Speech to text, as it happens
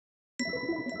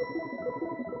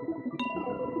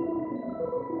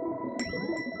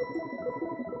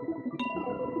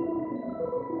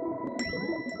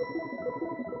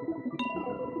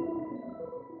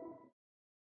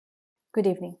Good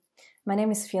evening. My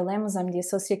name is Sofia Lemos. I'm the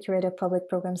Associate Curator of Public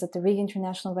Programs at the Riga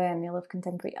International Biennial of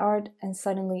Contemporary Art, and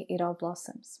suddenly it all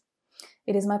blossoms.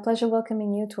 It is my pleasure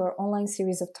welcoming you to our online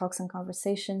series of talks and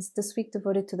conversations, this week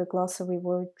devoted to the glossary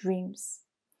word dreams.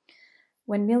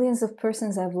 When millions of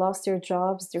persons have lost their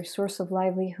jobs, their source of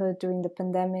livelihood during the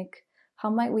pandemic, how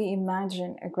might we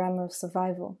imagine a grammar of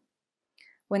survival?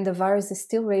 When the virus is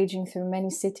still raging through many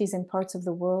cities and parts of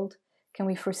the world, can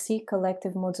we foresee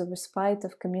collective modes of respite,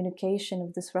 of communication,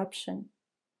 of disruption?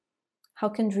 How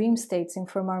can dream states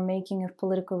inform our making of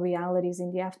political realities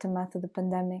in the aftermath of the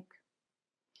pandemic?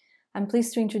 I'm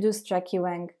pleased to introduce Jackie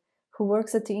Wang, who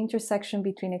works at the intersection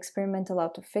between experimental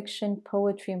autofiction,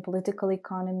 poetry, and political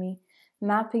economy,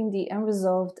 mapping the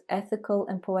unresolved ethical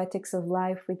and poetics of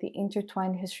life with the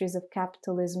intertwined histories of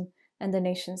capitalism and the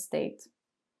nation-state.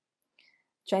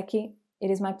 Jackie,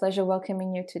 it is my pleasure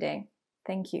welcoming you today.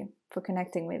 Thank you for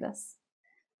connecting with us.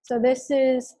 So this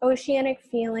is Oceanic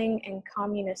Feeling and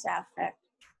Communist Affect.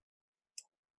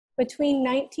 Between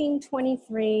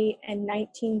 1923 and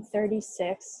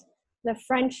 1936, the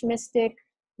French mystic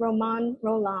Romain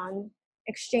Rolland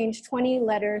exchanged 20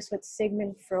 letters with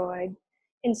Sigmund Freud,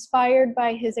 inspired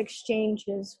by his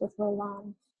exchanges with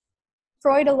Rolland.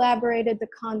 Freud elaborated the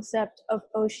concept of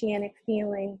oceanic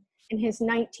feeling in his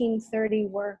 1930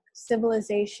 work,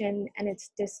 Civilization and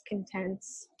Its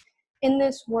Discontents. In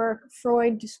this work,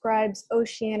 Freud describes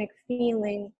oceanic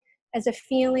feeling as a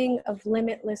feeling of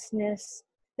limitlessness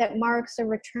that marks a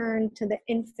return to the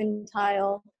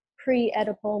infantile,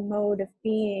 pre-Oedipal mode of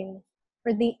being,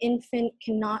 where the infant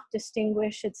cannot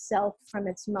distinguish itself from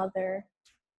its mother.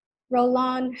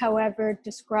 Rolland, however,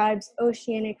 describes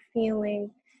oceanic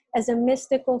feeling as a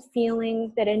mystical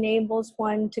feeling that enables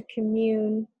one to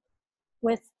commune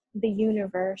with the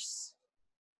universe.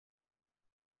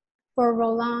 For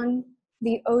Rolland,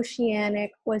 the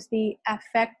oceanic was the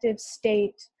affective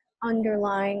state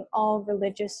underlying all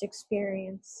religious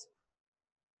experience.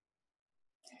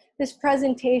 This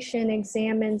presentation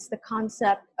examines the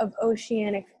concept of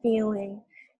oceanic feeling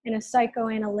in a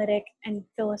psychoanalytic and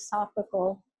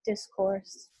philosophical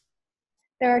discourse.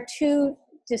 There are two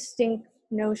distinct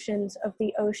notions of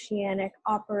the oceanic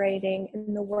operating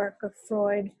in the work of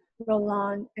Freud,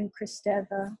 Rolland, and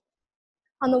Kristeva.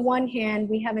 On the one hand,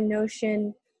 we have a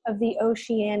notion of the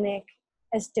oceanic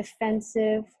as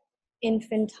defensive,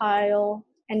 infantile,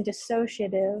 and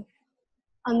dissociative.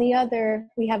 On the other,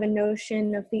 we have a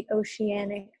notion of the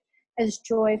oceanic as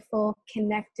joyful,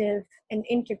 connective, and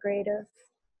integrative.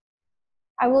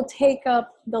 I will take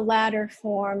up the latter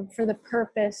form for the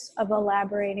purpose of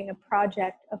elaborating a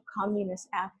project of communist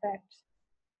affect.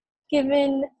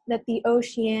 Given that the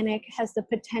oceanic has the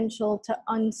potential to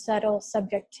unsettle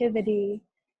subjectivity,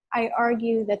 I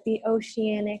argue that the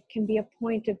oceanic can be a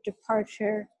point of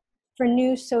departure for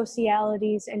new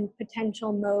socialities and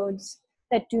potential modes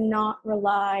that do not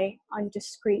rely on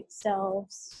discrete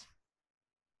selves.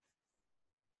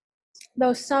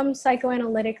 Though some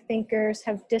psychoanalytic thinkers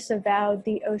have disavowed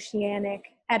the oceanic,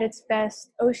 at its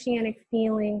best, oceanic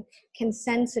feeling can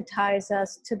sensitize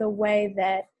us to the way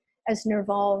that, as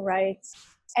Nerval writes,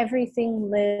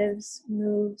 everything lives,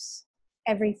 moves,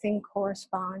 everything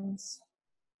corresponds.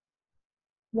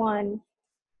 1.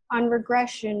 On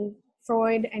regression,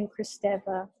 Freud and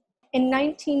Kristeva. In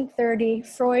 1930,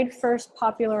 Freud first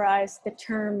popularized the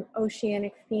term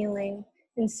oceanic feeling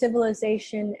in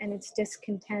Civilization and Its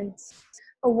Discontents,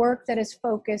 a work that is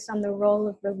focused on the role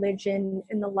of religion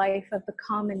in the life of the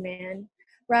common man,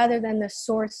 rather than the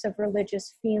source of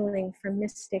religious feeling for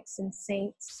mystics and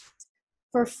saints.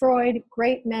 For Freud,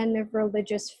 great men of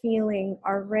religious feeling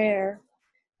are rare,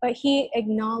 but he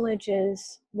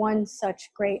acknowledges one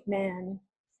such great man,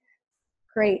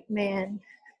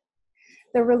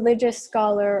 the religious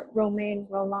scholar Romain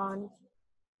Rolland.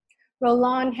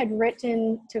 Rolland had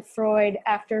written to Freud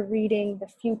after reading The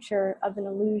Future of an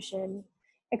Illusion,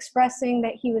 expressing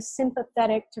that he was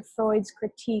sympathetic to Freud's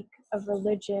critique of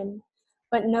religion,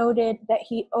 but noted that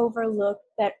he overlooked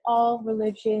that all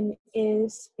religion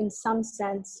is, in some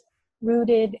sense,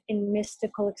 rooted in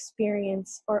mystical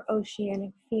experience or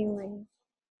oceanic feeling.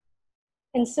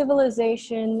 In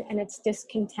Civilization and Its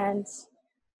Discontents,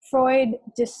 Freud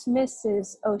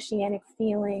dismisses oceanic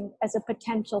feeling as a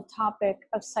potential topic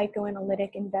of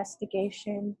psychoanalytic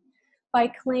investigation by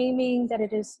claiming that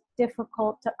it is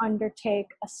difficult to undertake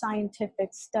a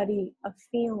scientific study of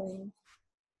feeling.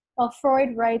 While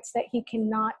Freud writes that he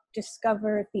cannot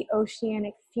discover the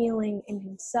oceanic feeling in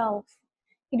himself,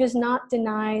 he does not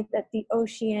deny that the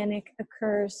oceanic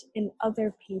occurs in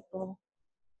other people.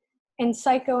 In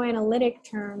psychoanalytic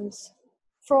terms,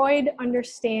 Freud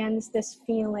understands this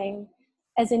feeling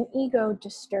as an ego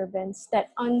disturbance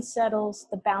that unsettles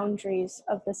the boundaries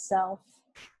of the self.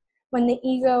 When the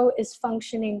ego is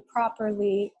functioning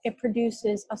properly, it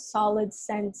produces a solid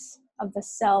sense of the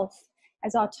self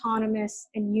as autonomous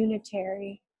and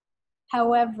unitary.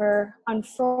 However, on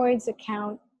Freud's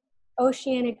account,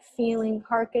 oceanic feeling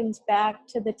harkens back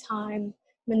to the time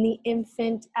when the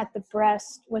infant at the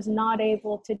breast was not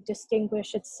able to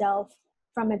distinguish itself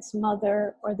from its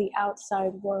mother or the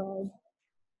outside world.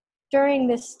 During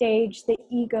this stage, the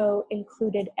ego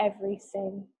included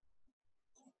everything.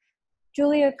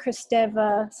 Julia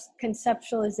Kristeva's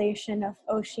conceptualization of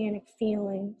oceanic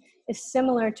feeling is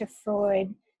similar to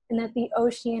Freud in that the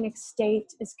oceanic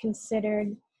state is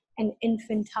considered an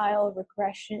infantile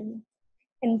regression.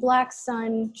 In Black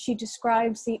Sun, she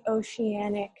describes the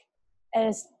oceanic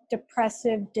as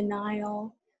depressive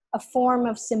denial, a form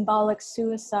of symbolic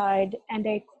suicide, and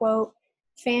a, quote,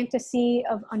 fantasy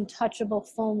of untouchable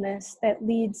fullness that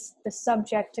leads the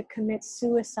subject to commit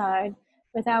suicide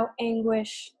without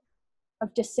anguish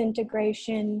of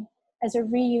disintegration, as a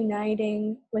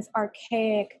reuniting with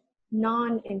archaic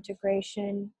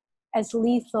non-integration, as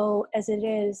lethal as it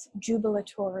is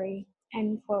jubilatory,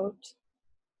 end quote.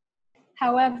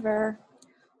 However,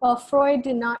 while Freud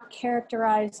did not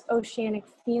characterize oceanic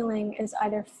feeling as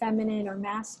either feminine or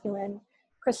masculine,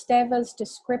 Kristeva's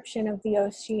description of the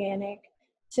oceanic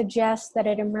suggests that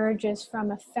it emerges from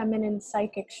a feminine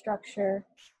psychic structure.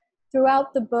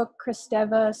 Throughout the book,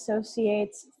 Kristeva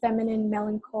associates feminine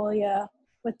melancholia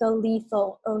with the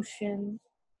lethal ocean.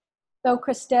 Though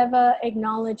Kristeva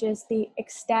acknowledges the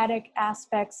ecstatic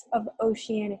aspects of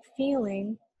oceanic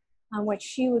feeling, what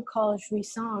she would call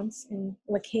jouissance in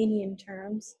Lacanian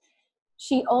terms,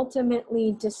 she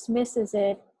ultimately dismisses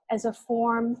it as a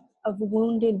form of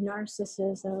wounded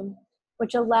narcissism,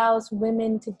 which allows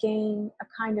women to gain a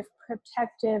kind of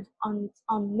protective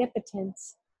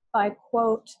omnipotence by,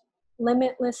 quote,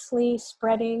 limitlessly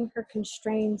spreading her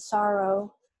constrained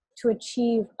sorrow to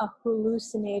achieve a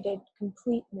hallucinated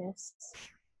completeness,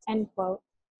 end quote.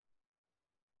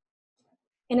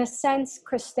 In a sense,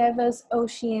 Kristeva's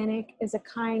oceanic is a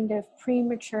kind of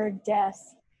premature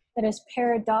death that is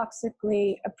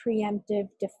paradoxically a preemptive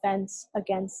defense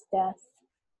against death.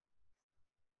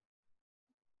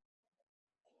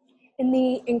 In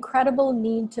The Incredible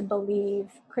Need to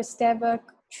Believe, Kristeva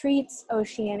treats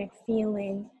oceanic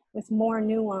feeling with more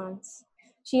nuance.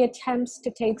 She attempts to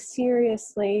take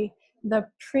seriously the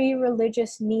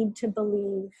pre-religious need to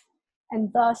believe,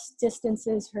 and thus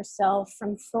distances herself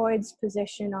from Freud's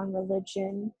position on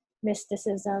religion,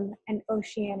 mysticism, and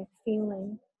oceanic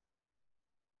feeling.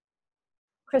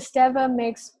 Kristeva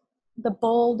makes the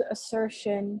bold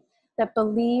assertion that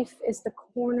belief is the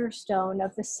cornerstone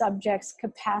of the subject's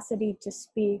capacity to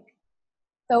speak.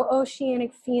 Though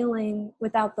oceanic feeling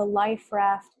without the life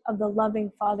raft of the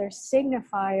loving father's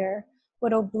signifier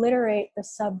would obliterate the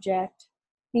subject,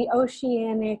 the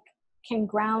oceanic can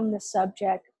ground the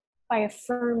subject by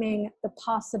affirming the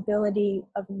possibility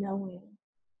of knowing.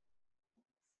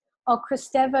 While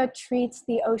Kristeva treats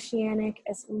the oceanic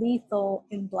as lethal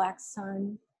in Black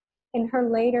Sun, in her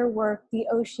later work, the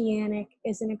oceanic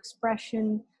is an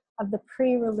expression of the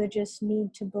pre-religious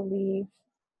need to believe.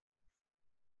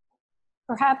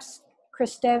 Perhaps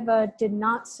Kristeva did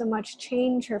not so much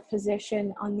change her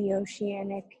position on the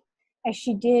oceanic as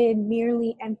she did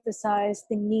merely emphasize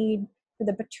the need for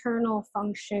the paternal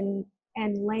function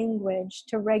and language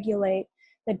to regulate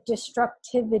the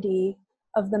destructivity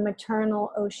of the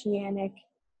maternal oceanic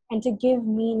and to give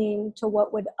meaning to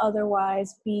what would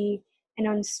otherwise be an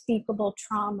unspeakable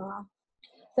trauma.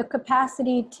 The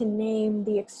capacity to name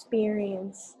the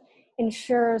experience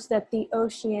ensures that the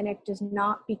oceanic does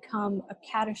not become a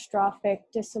catastrophic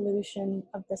dissolution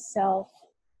of the self.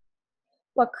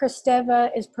 What Kristeva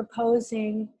is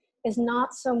proposing is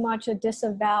not so much a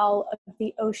disavowal of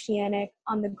the oceanic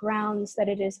on the grounds that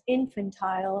it is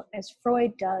infantile, as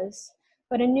Freud does,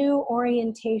 but a new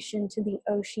orientation to the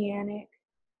oceanic,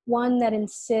 one that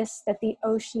insists that the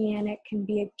oceanic can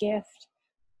be a gift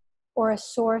or a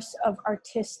source of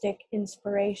artistic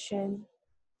inspiration,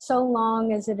 so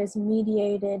long as it is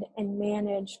mediated and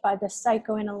managed by the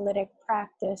psychoanalytic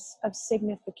practice of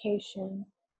signification.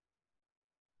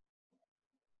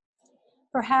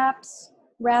 Perhaps,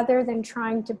 rather than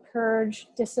trying to purge,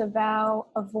 disavow,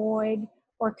 avoid,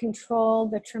 or control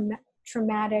the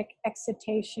traumatic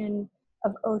excitation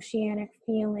of oceanic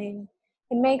feeling,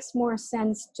 it makes more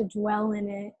sense to dwell in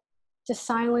it, to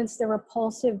silence the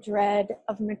repulsive dread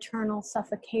of maternal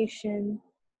suffocation,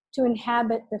 to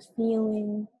inhabit the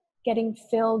feeling, getting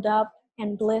filled up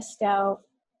and blissed out,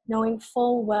 knowing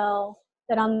full well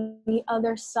that on the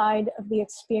other side of the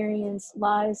experience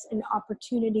lies an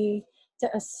opportunity to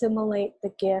assimilate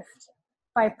the gift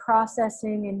by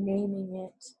processing and naming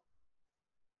it.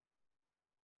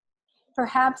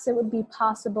 Perhaps it would be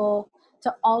possible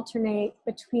to alternate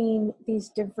between these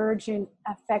divergent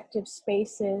affective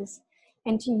spaces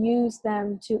and to use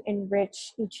them to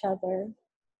enrich each other.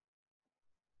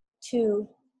 2.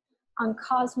 On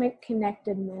cosmic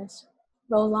connectedness,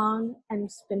 Roland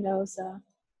and Spinoza.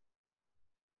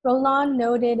 Roland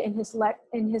noted in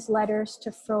his letters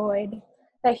to Freud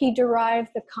that he derived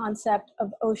the concept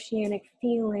of oceanic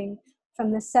feeling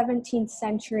from the 17th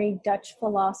century Dutch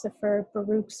philosopher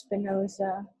Baruch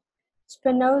Spinoza.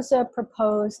 Spinoza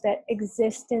proposed that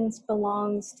existence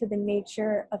belongs to the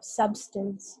nature of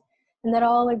substance, and that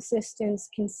all existence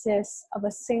consists of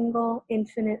a single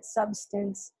infinite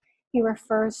substance he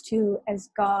refers to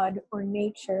as God or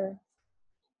nature.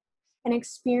 An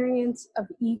experience of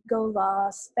ego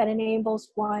loss that enables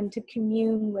one to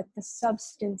commune with the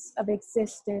substance of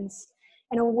existence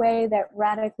in a way that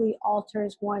radically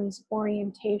alters one's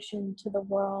orientation to the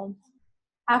world.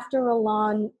 After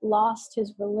Roland lost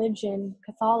his religion,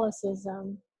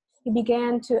 Catholicism, he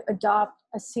began to adopt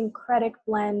a syncretic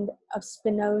blend of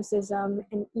Spinozism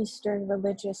and Eastern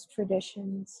religious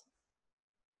traditions.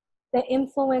 The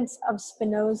influence of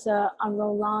Spinoza on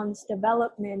Roland's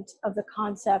development of the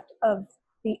concept of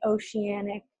the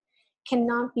oceanic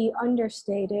cannot be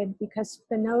understated, because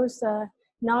Spinoza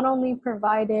not only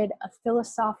provided a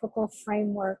philosophical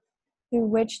framework through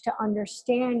which to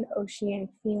understand oceanic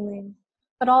feeling,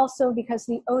 but also because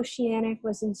the oceanic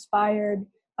was inspired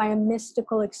by a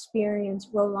mystical experience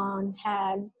Roland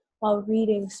had while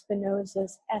reading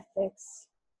Spinoza's Ethics.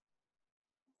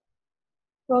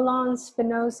 Roland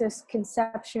Spinoza's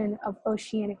conception of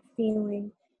oceanic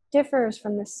feeling differs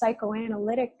from the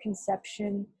psychoanalytic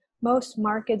conception most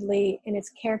markedly in its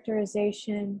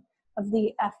characterization of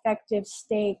the affective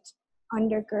state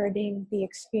undergirding the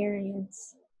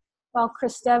experience. While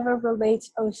Kristeva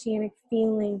relates oceanic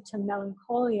feeling to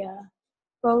melancholia,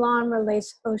 Roland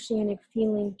relates oceanic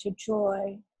feeling to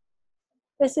joy.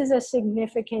 This is a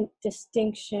significant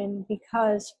distinction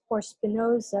because, for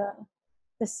Spinoza,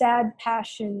 the sad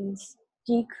passions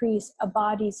decrease a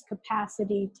body's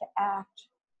capacity to act,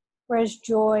 whereas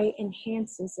joy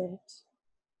enhances it.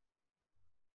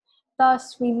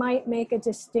 Thus, we might make a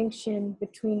distinction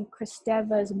between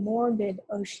Kristeva's morbid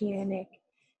oceanic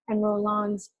and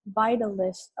Roland's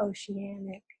vitalist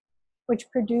oceanic, which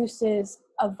produces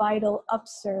a vital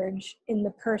upsurge in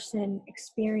the person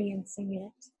experiencing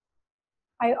it.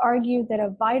 I argue that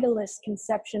a vitalist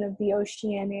conception of the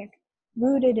oceanic,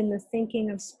 rooted in the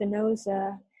thinking of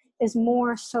Spinoza, is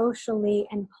more socially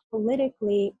and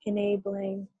politically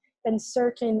enabling than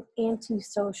certain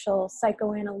antisocial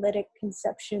psychoanalytic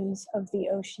conceptions of the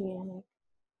oceanic.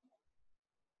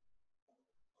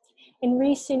 In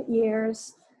recent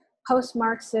years,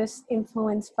 post-Marxists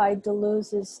influenced by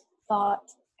Deleuze's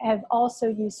thought have also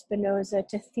used Spinoza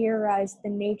to theorize the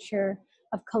nature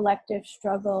of collective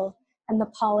struggle and the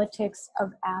politics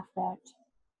of affect.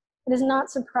 It is not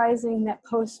surprising that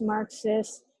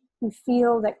post-Marxists who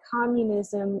feel that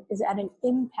communism is at an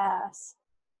impasse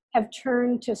have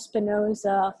turned to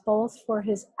Spinoza both for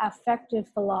his affective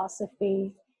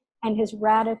philosophy and his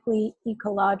radically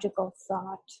ecological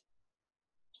thought.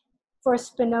 For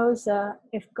Spinoza,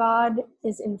 if God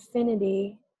is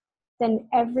infinity, then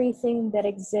everything that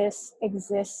exists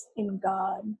exists in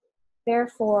God.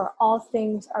 Therefore, all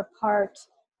things are part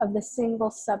of the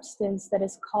single substance that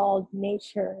is called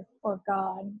nature or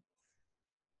God.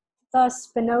 Thus,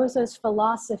 Spinoza's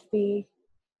philosophy,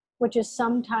 which is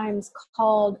sometimes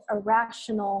called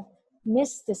irrational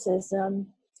mysticism,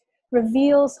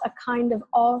 reveals a kind of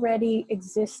already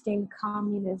existing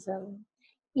communism,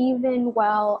 even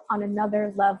while on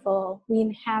another level we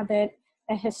inhabit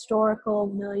a historical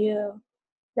milieu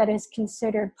that is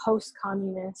considered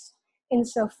post-communist,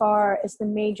 insofar as the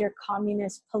major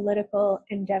communist political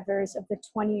endeavors of the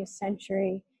 20th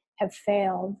century have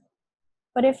failed.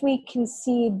 But if we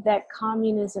concede that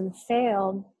communism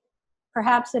failed,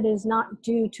 perhaps it is not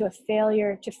due to a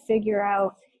failure to figure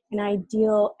out an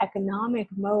ideal economic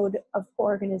mode of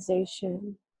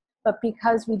organization, but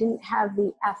because we didn't have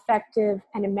the affective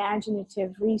and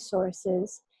imaginative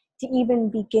resources to even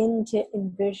begin to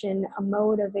envision a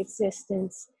mode of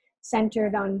existence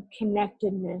centered on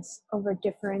connectedness over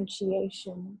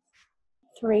differentiation.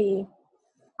 3,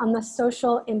 on the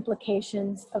social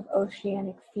implications of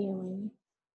oceanic feeling.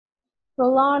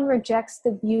 Roland rejects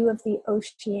the view of the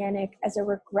oceanic as a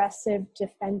regressive,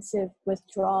 defensive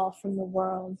withdrawal from the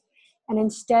world, and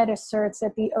instead asserts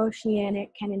that the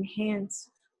oceanic can enhance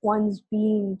one's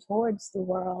being towards the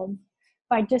world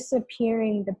by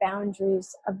disappearing the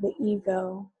boundaries of the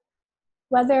ego.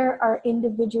 Whether our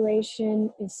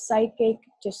individuation is psychic,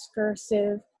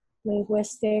 discursive,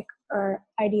 linguistic, or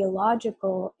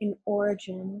ideological in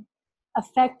origin,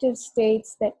 affective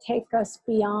states that take us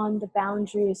beyond the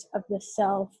boundaries of the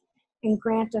self and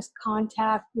grant us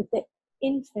contact with the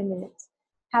infinite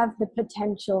have the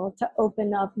potential to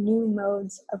open up new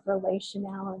modes of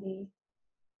relationality.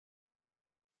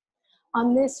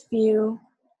 On this view,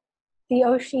 the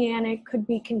Oceanic could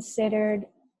be considered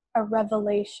a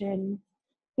revelation,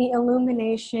 the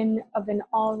illumination of an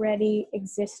already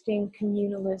existing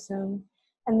communalism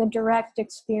and the direct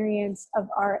experience of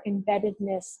our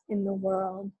embeddedness in the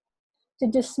world. To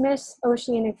dismiss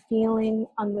Oceanic feeling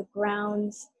on the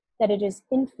grounds that it is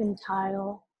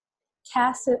infantile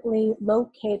tacitly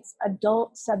locates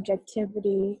adult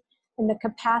subjectivity and the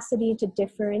capacity to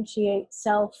differentiate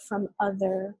self from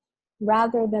other,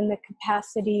 rather than the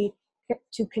capacity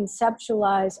to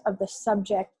conceptualize of the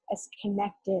subject as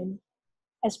connected,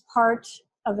 as part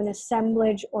of an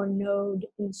assemblage or node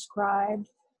inscribed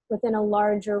within a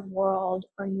larger world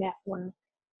or network.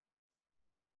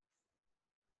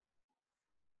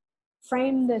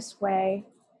 Framed this way,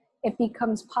 it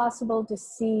becomes possible to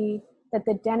see that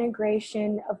the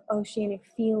denigration of oceanic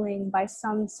feeling by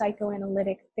some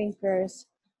psychoanalytic thinkers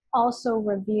also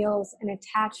reveals an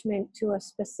attachment to a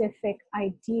specific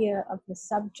idea of the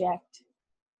subject.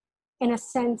 In a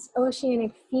sense,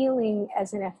 oceanic feeling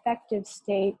as an affective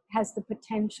state has the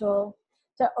potential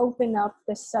to open up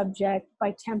the subject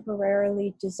by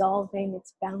temporarily dissolving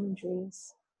its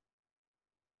boundaries.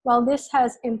 While this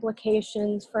has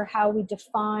implications for how we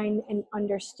define and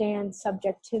understand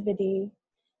subjectivity,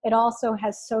 it also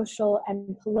has social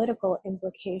and political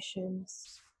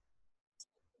implications.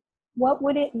 What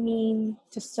would it mean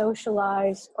to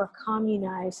socialize or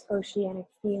communize oceanic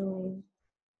feeling?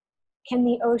 Can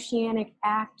the oceanic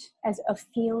act as a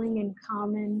feeling in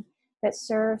common that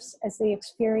serves as the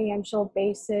experiential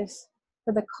basis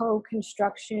for the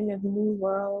co-construction of new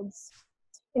worlds?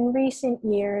 In recent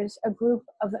years, a group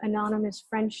of anonymous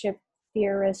friendship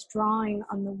theorists drawing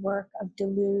on the work of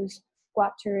Deleuze,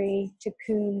 Guattari,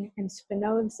 Tikkun, and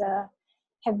Spinoza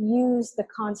have used the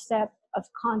concept of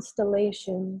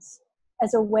constellations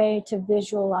as a way to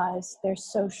visualize their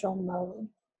social mode.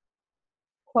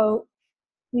 Quote,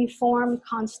 "We form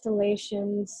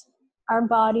constellations. Our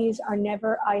bodies are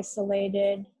never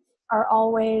isolated, are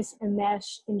always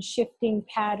enmeshed in shifting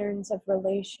patterns of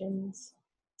relations.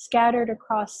 Scattered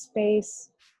across space,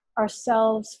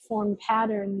 ourselves form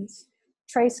patterns,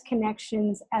 trace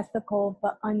connections ethical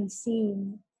but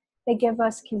unseen. They give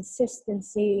us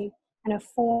consistency and a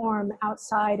form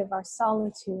outside of our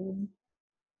solitude.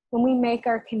 When we make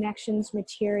our connections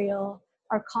material,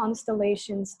 our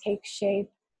constellations take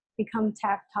shape, become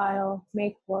tactile,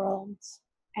 make worlds,"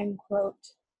 end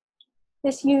quote.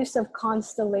 This use of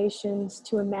constellations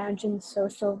to imagine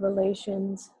social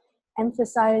relations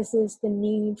emphasizes the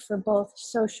need for both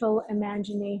social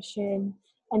imagination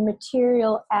and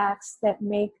material acts that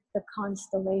make the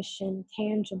constellation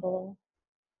tangible.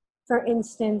 For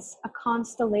instance, a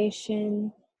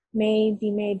constellation may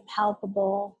be made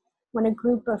palpable when a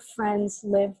group of friends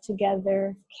live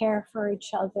together, care for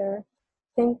each other,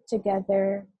 think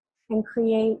together, and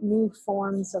create new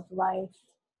forms of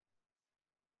life.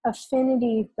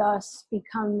 Affinity thus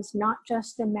becomes not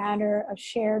just a matter of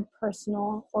shared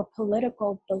personal or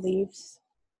political beliefs,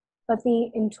 but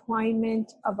the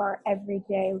entwinement of our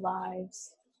everyday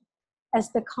lives.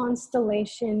 As the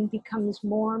constellation becomes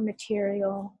more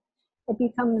material, it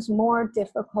becomes more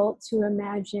difficult to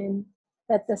imagine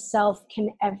that the self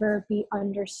can ever be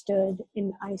understood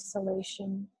in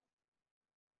isolation.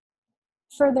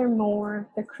 Furthermore,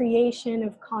 the creation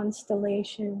of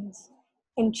constellations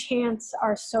enchants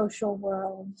our social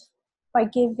world by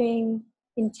giving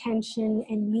intention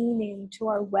and meaning to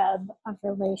our web of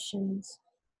relations.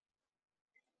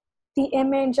 The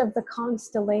image of the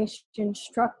constellation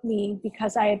struck me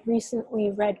because I had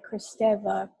recently read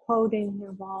Kristeva, quoting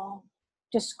Nerval,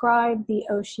 describe the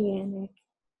Oceanic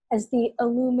as the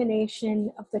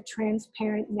illumination of the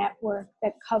transparent network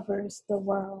that covers the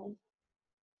world.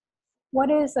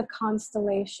 What is a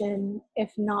constellation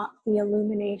if not the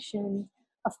illumination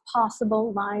of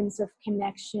possible lines of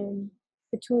connection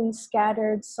between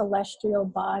scattered celestial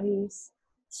bodies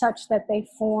such that they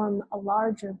form a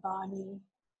larger body?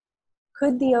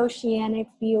 Could the Oceanic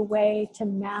be a way to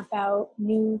map out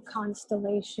new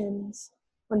constellations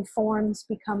when forms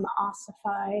become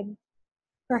ossified?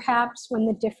 Perhaps when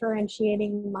the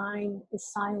differentiating mind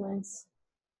is silenced.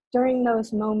 During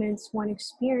those moments, one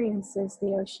experiences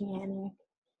the Oceanic,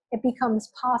 it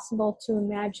becomes possible to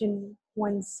imagine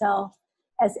oneself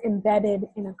as embedded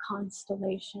in a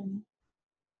constellation.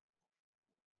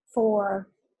 4.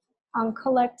 On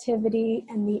collectivity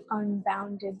and the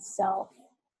unbounded self,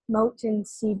 Moten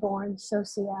Seaborn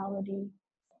Sociality.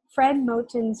 Fred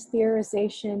Moten's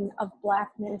theorization of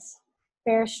Blackness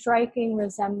bears striking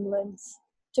resemblance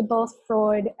to both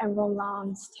Freud and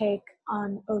Roland's take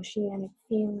on oceanic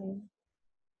feeling.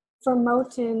 For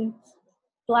Moten,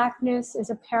 Blackness is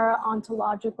a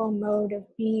para-ontological mode of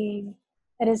being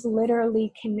that is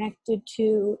literally connected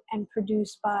to and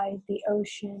produced by the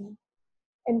ocean.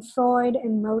 In Freud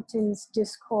and Moten's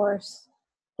discourse,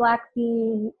 Black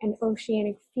being and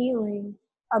oceanic feeling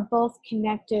are both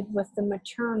connected with the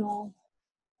maternal,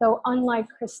 though unlike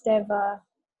Kristeva,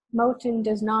 Moten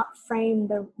does not frame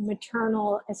the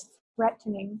maternal as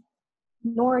threatening,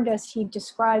 nor does he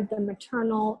describe the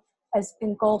maternal as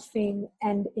engulfing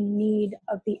and in need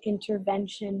of the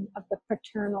intervention of the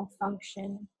paternal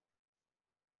function.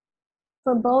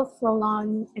 For both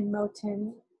Roland and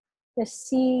Moten, the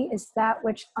sea is that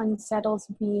which unsettles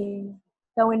being,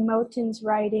 though in Moten's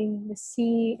writing, the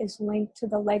sea is linked to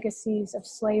the legacies of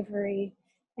slavery,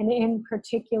 and in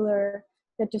particular,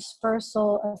 the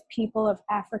dispersal of people of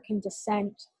African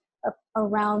descent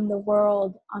around the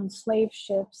world on slave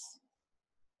ships.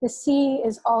 The sea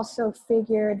is also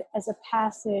figured as a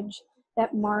passage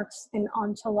that marks an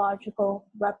ontological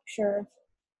rupture.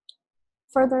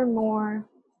 Furthermore,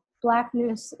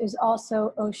 Blackness is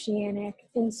also oceanic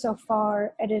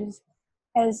insofar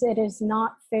as it is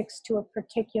not fixed to a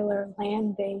particular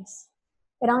land base.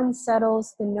 It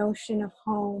unsettles the notion of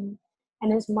home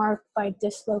and is marked by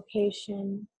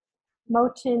dislocation.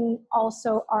 Moten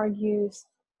also argues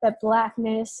that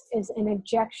Blackness is an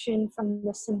ejection from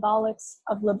the symbolics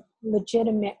of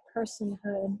legitimate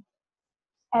personhood,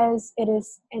 as it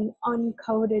is an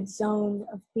uncoded zone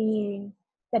of being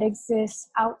that exists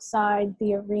outside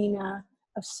the arena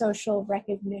of social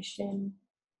recognition.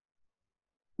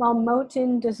 While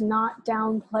Moten does not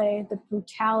downplay the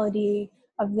brutality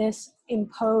of this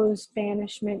imposed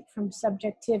banishment from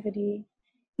subjectivity,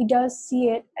 he does see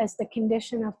it as the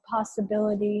condition of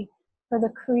possibility for the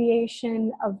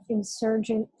creation of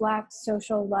insurgent Black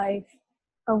social life,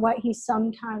 or what he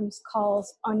sometimes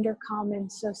calls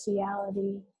undercommon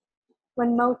sociality.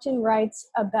 When Moten writes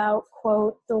about,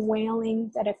 quote, the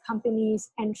wailing that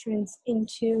accompanies entrance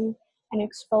into and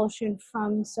expulsion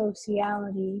from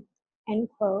sociality, end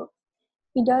quote,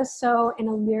 he does so in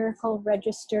a lyrical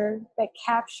register that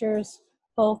captures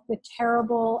both the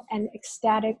terrible and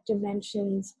ecstatic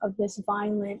dimensions of this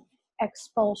violent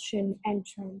expulsion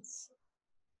entrance.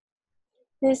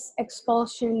 This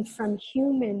expulsion from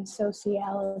human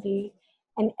sociality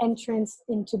and entrance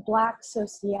into Black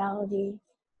sociality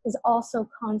is also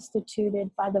constituted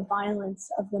by the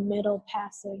violence of the middle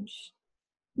passage.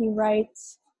 He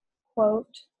writes,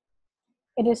 quote,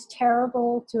 it is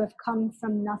terrible to have come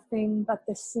from nothing but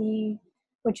the sea,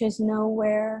 which is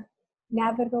nowhere,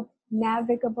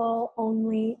 navigable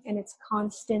only in its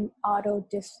constant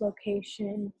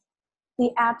auto-dislocation.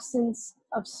 The absence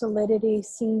of solidity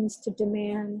seems to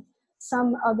demand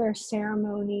some other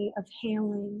ceremony of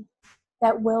hailing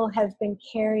that will have been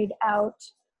carried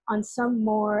out on some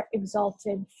more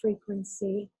exalted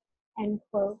frequency, end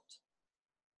quote.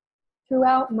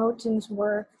 Throughout Moten's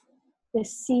work, the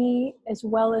sea, as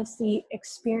well as the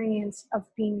experience of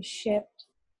being shipped,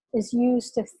 is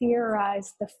used to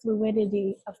theorize the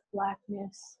fluidity of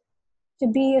Blackness. To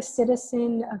be a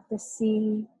citizen of the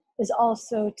sea is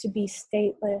also to be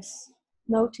stateless.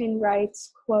 Moten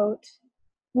writes, quote,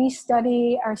 we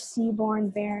study our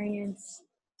seaborne variants,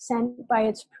 sent by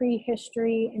its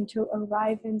prehistory into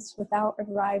arrivance without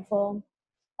arrival,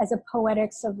 as a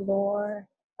poetics of lore,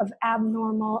 of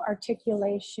abnormal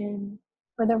articulation,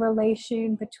 where the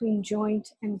relation between joint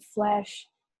and flesh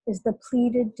is the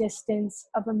pleaded distance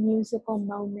of a musical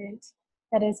moment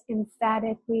that is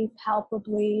emphatically,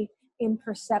 palpably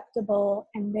imperceptible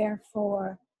and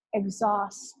therefore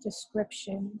exhausts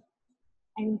description,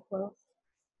 end quote.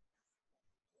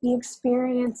 The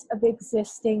experience of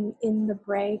existing in the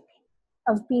break,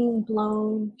 of being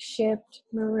blown, shipped,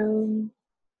 marooned,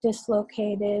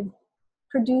 dislocated,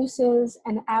 produces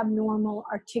an abnormal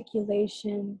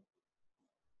articulation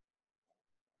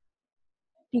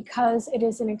because it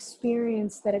is an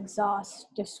experience that exhausts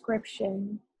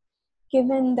description.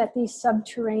 Given that these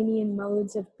subterranean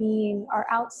modes of being are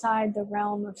outside the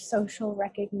realm of social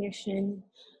recognition,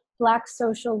 Black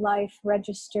social life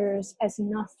registers as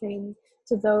nothing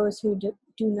to those who do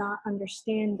not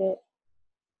understand it.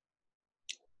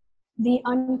 The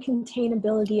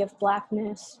uncontainability of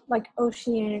Blackness, like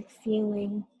oceanic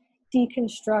feeling,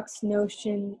 deconstructs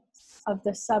notions of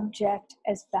the subject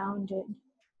as bounded.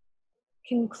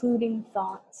 Concluding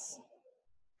thoughts.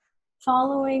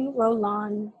 Following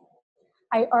Roland,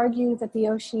 I argue that the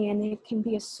Oceanic can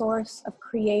be a source of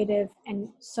creative and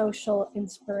social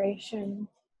inspiration.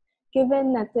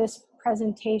 Given that this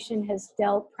presentation has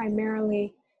dealt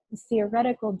primarily with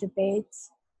theoretical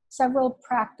debates, several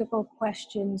practical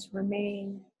questions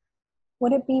remain.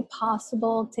 Would it be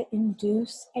possible to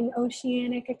induce an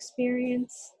oceanic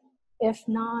experience? If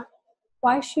not,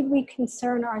 why should we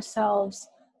concern ourselves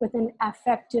with an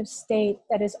affective state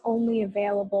that is only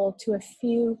available to a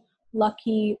few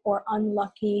lucky or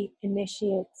unlucky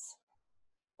initiates?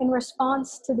 In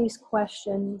response to these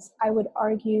questions, I would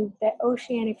argue that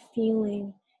oceanic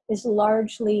feeling is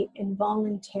largely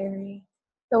involuntary,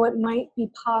 though it might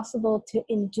be possible to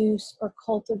induce or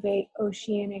cultivate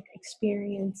oceanic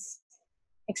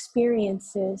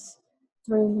experiences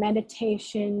through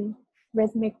meditation,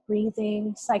 rhythmic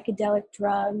breathing, psychedelic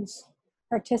drugs,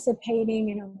 participating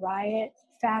in a riot,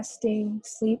 fasting,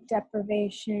 sleep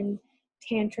deprivation,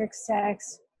 tantric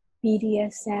sex,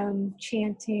 BDSM,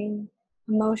 chanting,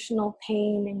 emotional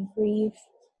pain and grief,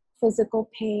 physical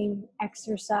pain,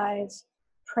 exercise,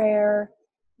 prayer,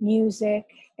 music,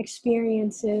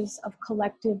 experiences of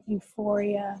collective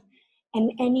euphoria,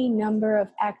 and any number of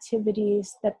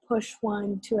activities that push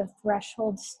one to a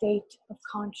threshold state of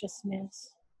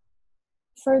consciousness.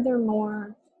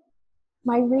 Furthermore,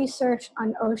 my research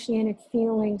on oceanic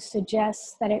feeling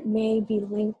suggests that it may be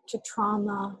linked to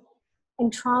trauma. In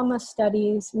trauma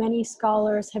studies, many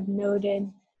scholars have noted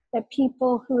that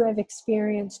people who have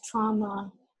experienced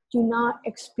trauma do not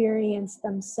experience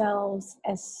themselves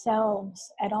as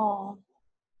selves at all.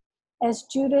 As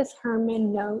Judith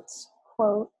Herman notes,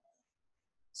 quote,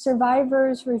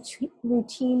 survivors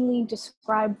routinely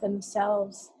describe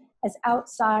themselves as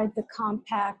outside the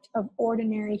compact of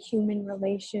ordinary human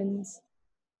relations,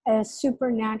 as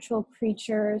supernatural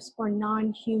creatures or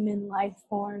non-human life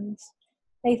forms.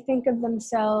 They think of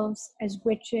themselves as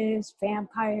witches,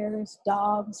 vampires,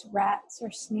 dogs, rats, or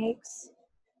snakes.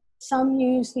 Some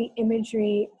use the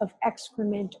imagery of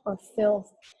excrement or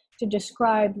filth to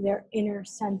describe their inner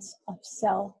sense of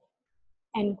self,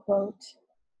 end quote.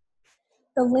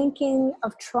 The linking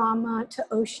of trauma to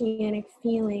oceanic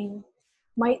feeling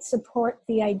might support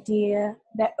the idea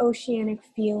that oceanic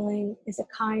feeling is a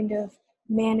kind of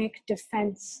manic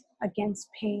defense against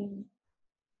pain.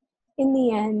 In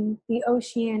the end, the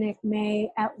oceanic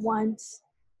may at once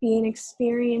be an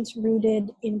experience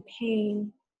rooted in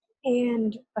pain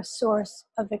and a source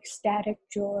of ecstatic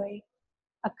joy,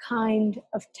 a kind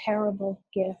of terrible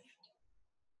gift.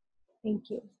 Thank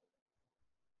you.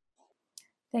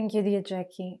 Thank you, dear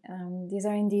Jackie. These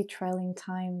are indeed trying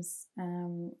times,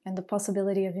 and the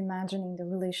possibility of imagining the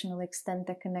relational extent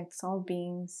that connects all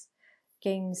beings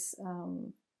gains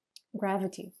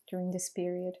gravity during this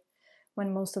period,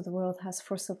 when most of the world has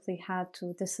forcibly had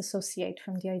to disassociate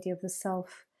from the idea of the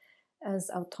self as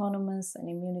autonomous and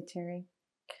immunitary.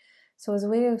 So as a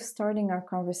way of starting our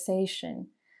conversation,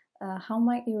 how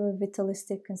might your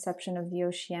vitalistic conception of the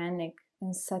oceanic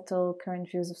unsettle current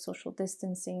views of social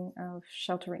distancing, of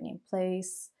sheltering in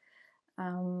place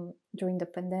during the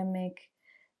pandemic,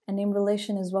 and in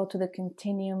relation as well to the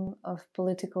continuum of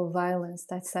political violence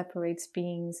that separates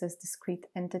beings as discrete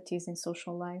entities in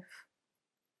social life?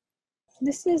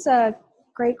 This is a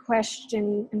great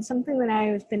question and something that I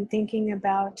have been thinking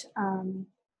about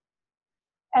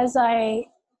as I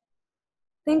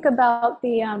think about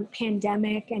the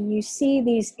pandemic, and you see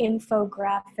these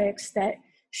infographics that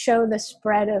show the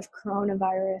spread of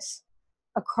coronavirus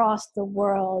across the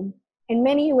world. In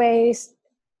many ways,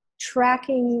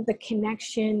 tracking the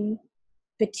connection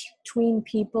between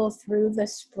people through the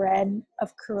spread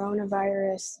of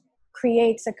coronavirus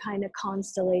creates a kind of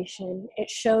constellation. It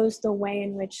shows the way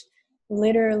in which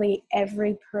literally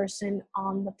every person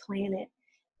on the planet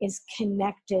is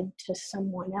connected to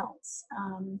someone else.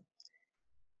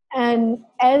 And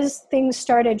as things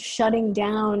started shutting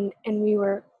down and we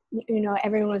were,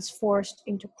 everyone was forced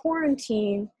into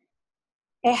quarantine,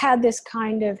 it had this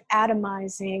kind of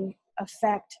atomizing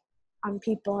effect on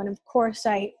people. And of course,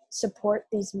 I support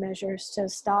these measures to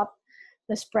stop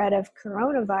the spread of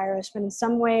coronavirus. But in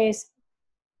some ways,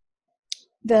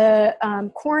 the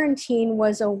quarantine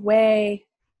was a way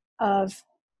of,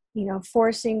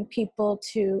 forcing people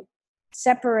to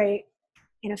separate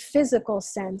in a physical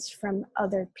sense from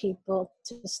other people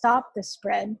to stop the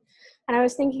spread. And I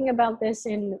was thinking about this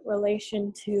in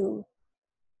relation to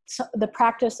the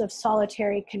practice of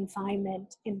solitary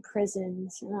confinement in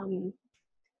prisons.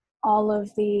 All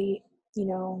of the,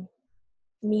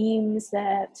 memes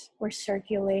that were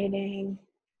circulating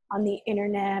on the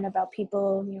internet about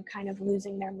people, kind of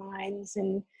losing their minds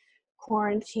in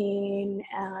quarantine,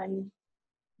 and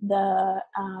the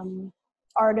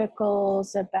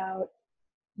articles about,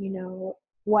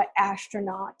 what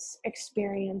astronauts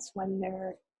experience when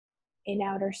they're in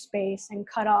outer space and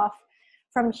cut off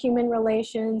from human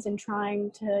relations, and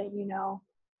trying to,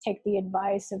 take the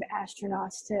advice of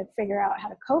astronauts to figure out how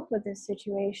to cope with this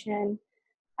situation.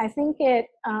 I think it,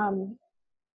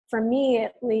 for me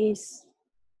at least,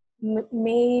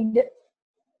 made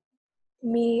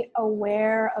me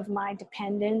aware of my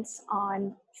dependence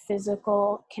on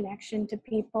physical connection to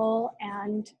people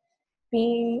and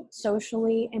being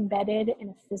socially embedded in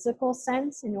a physical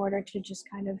sense in order to just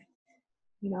kind of,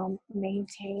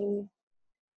 maintain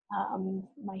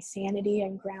my sanity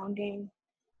and grounding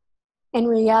in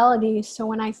reality. So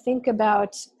when I think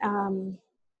about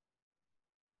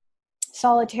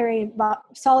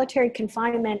solitary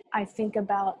confinement, I think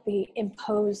about the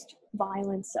imposed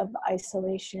violence of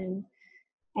isolation.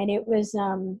 And it was,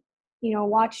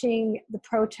 watching the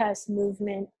protest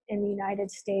movement in the United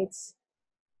States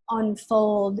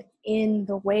unfold in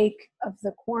the wake of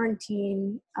the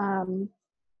quarantine.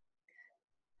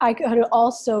 I could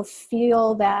also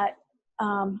feel that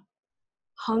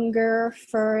hunger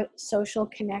for social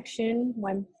connection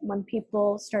when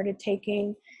people started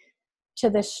taking to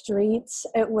the streets.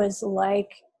 It was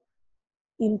like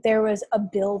there was a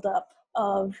buildup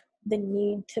of the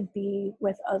need to be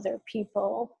with other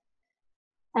people.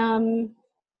 And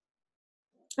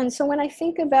so when I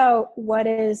think about what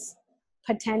is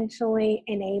potentially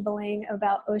enabling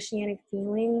about oceanic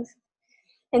feelings,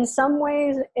 in some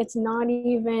ways it's not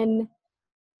even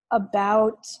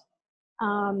about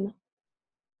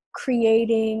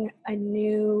creating a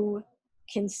new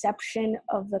conception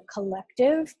of the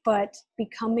collective, but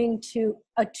becoming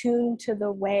attuned to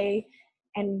the way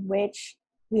in which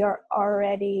we are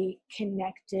already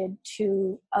connected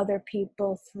to other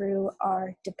people through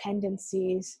our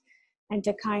dependencies, and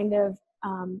to kind of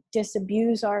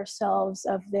disabuse ourselves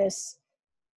of this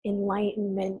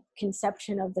Enlightenment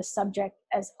conception of the subject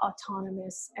as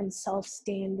autonomous and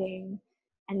self-standing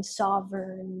and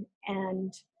sovereign,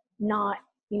 and not,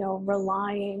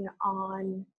 relying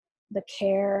on the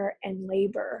care and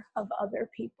labor of other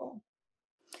people.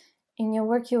 In your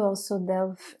work, you also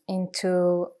delve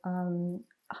into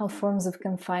how forms of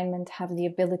confinement have the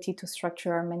ability to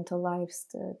structure our mental lives,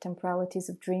 the temporalities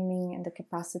of dreaming and the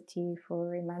capacity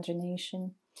for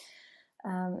imagination.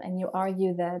 And you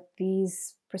argue that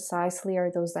these precisely are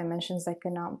those dimensions that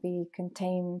cannot be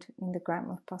contained in the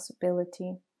realm of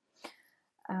possibility.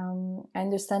 I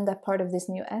understand that part of this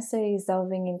new essay is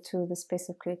delving into the space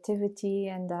of creativity,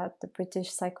 and that the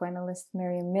British psychoanalyst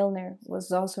Marian Milner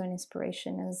was also an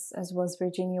inspiration, as was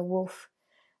Virginia Woolf,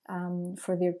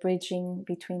 for their bridging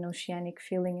between oceanic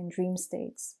feeling and dream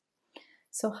states.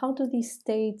 So how do these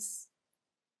states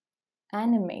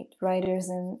animate writers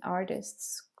and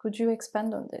artists? Could you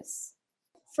expand on this?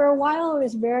 For a while, I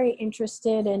was very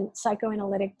interested in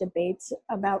psychoanalytic debates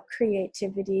about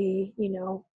creativity.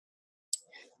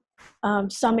 Some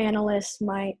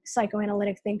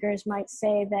psychoanalytic thinkers might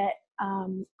say that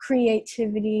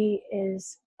creativity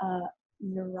is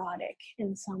neurotic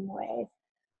in some way.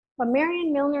 But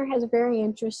Marian Milner has a very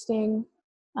interesting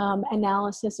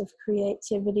analysis of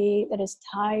creativity that is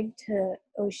tied to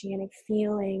oceanic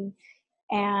feeling,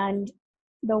 and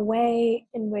the way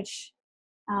in which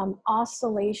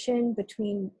oscillation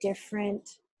between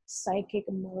different psychic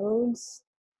modes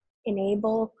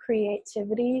enable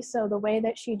creativity. So the way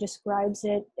that she describes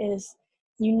it is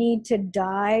you need to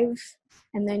dive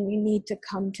and then you need to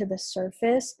come to the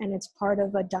surface, and it's part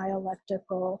of a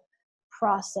dialectical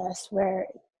process where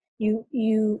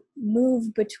you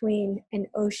move between an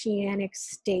oceanic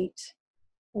state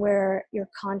where your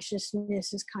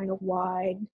consciousness is kind of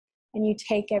wide and you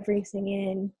take everything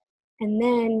in, and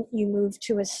then you move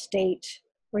to a state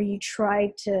where you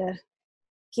try to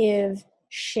give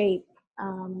shape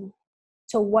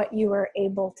to what you were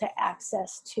able to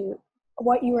access through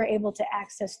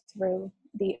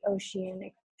the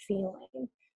oceanic feeling.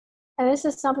 And this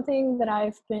is something that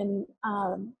I've been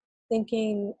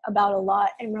thinking about a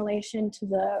lot in relation to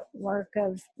the work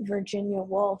of Virginia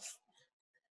Woolf.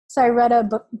 So I read a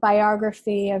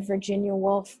biography of Virginia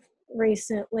Woolf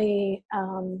recently,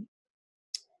 and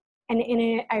in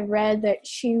it I read that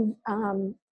she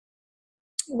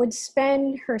would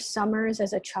spend her summers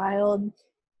as a child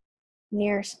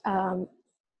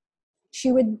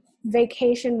she would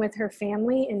vacation with her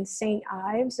family in St.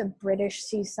 Ives, a British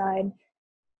seaside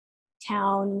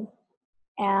town.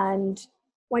 And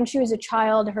when she was a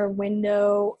child, her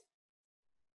window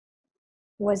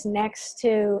was next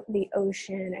to the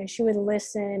ocean, and she would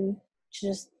listen to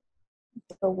just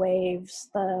the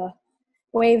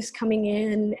waves coming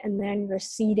in and then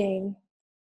receding.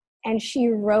 And she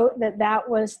wrote that that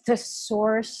was the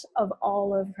source of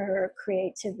all of her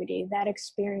creativity, that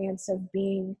experience of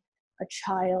being a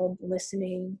child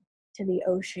listening to the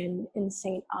ocean in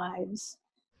St. Ives.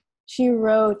 She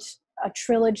wrote a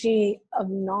trilogy of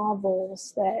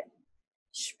novels that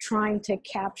trying to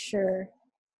capture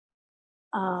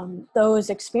those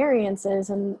experiences.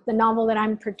 And the novel that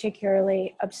I'm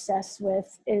particularly obsessed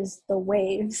with is The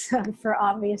Waves, for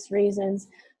obvious reasons.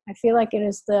 I feel like it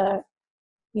is the,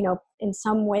 in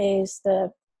some ways,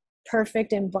 the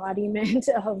perfect embodiment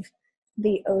of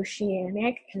the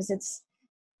Oceanic, because it's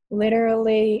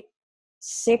literally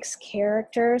 6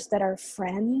 characters that are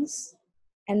friends,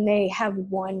 and they have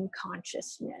one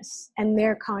consciousness, and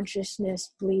their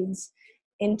consciousness bleeds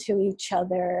into each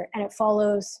other, and it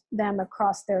follows them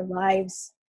across their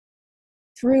lives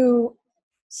through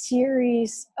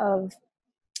series of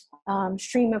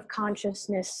stream of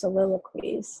consciousness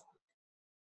soliloquies.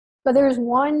 But there's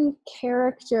one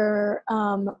character,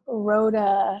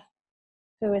 Rhoda,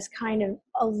 who is kind of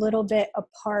a little bit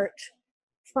apart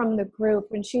from the group,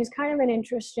 and she's kind of an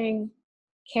interesting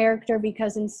character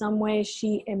because in some ways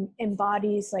she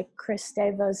embodies like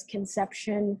Kristeva's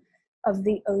conception of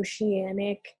the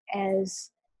Oceanic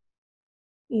as,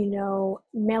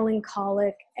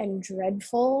 melancholic and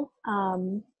dreadful.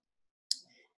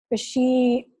 But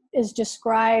she is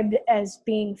described as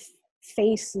being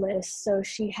faceless, so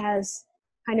she has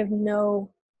kind of no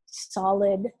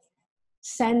solid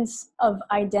sense of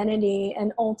identity,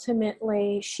 and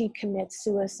ultimately she commits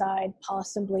suicide,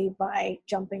 possibly by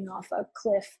jumping off a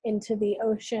cliff into the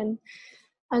ocean.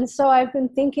 And so I've been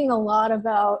thinking a lot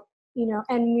about,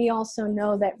 and we also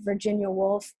know that Virginia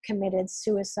Woolf committed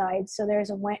suicide. So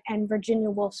and Virginia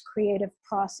Woolf's creative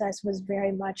process was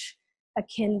very much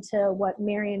akin to what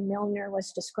Marion Milner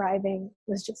was describing,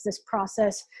 was just this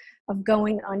process of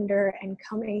going under and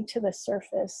coming to the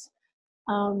surface.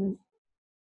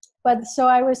 But so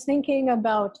I was thinking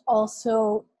about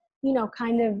also,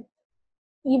 kind of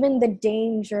even the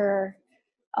danger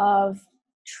of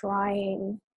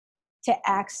trying to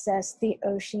access the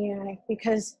Oceanic,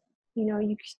 because,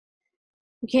 you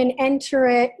can enter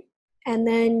it and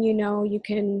then, you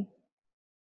can,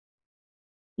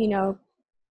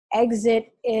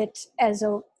 exit it as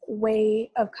a way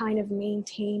of kind of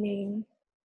maintaining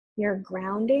your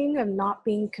grounding, of not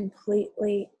being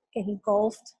completely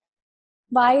engulfed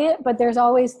by it. But there's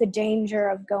always the danger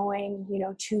of going,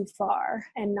 too far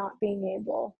and not being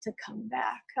able to come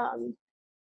back.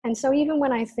 And so even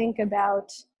when I think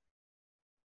about,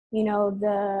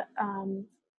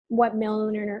 what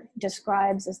Milner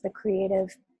describes as the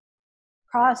creative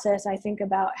process, I think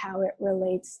about how it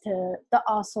relates to the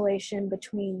oscillation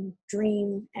between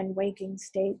dream and waking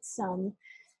states.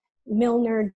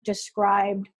 Milner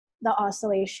described the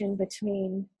oscillation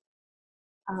between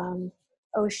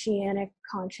oceanic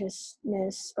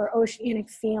consciousness or oceanic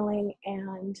feeling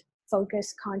and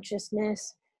focused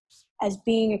consciousness as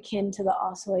being akin to the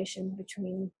oscillation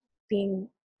between being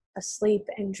asleep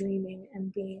and dreaming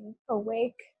and being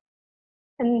awake.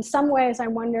 And in some ways, I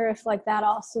wonder if that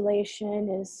oscillation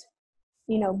is,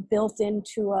 built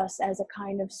into us as a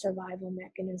kind of survival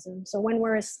mechanism. So when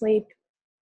we're asleep,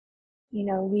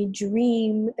 we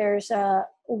dream. There's a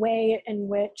way in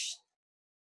which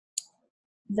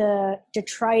the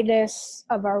detritus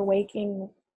of our waking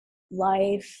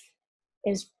life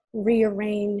is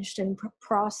rearranged and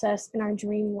processed in our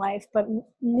dream life, but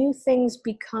new things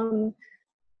become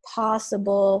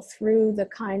possible through the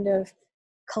kind of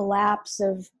collapse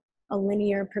of a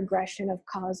linear progression of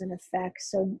cause and effect.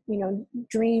 So,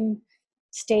 dream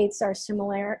states are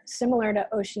similar to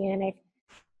oceanic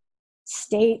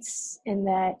states in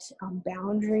that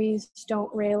boundaries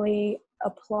don't really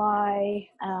apply.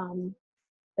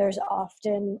 There's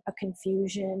often a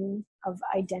confusion of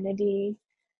identity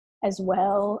as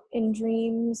well in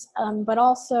dreams, but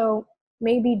also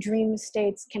maybe dream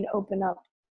states can open up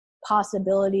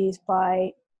possibilities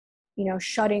by,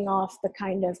 shutting off the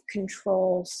kind of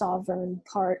control sovereign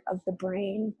part of the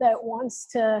brain that wants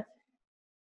to,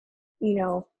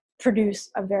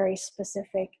 produce a very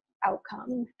specific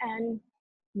outcome and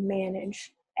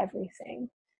manage everything.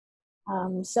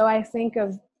 So I think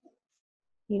of,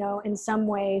 in some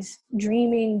ways,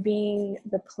 dreaming being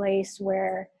the place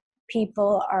where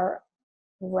people are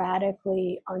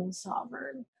radically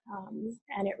unsovereign,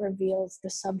 and it reveals the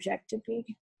subject to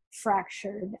be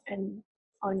fractured and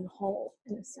unwhole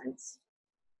in a sense.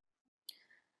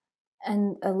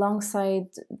 And alongside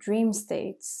dream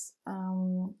states,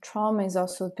 trauma is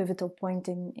also a pivotal point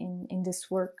in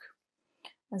this work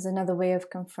as another way of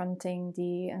confronting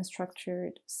the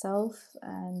unstructured self,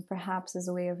 and perhaps as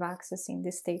a way of accessing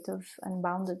this state of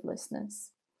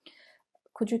unboundedlessness.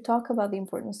 Could you talk about the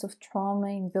importance of trauma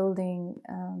in building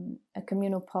a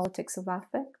communal politics of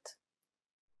affect?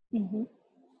 Mm-hmm.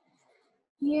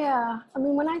 Yeah, I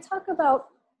mean, when I talk about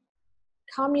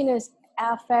communist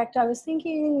affect, I was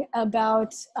thinking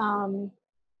about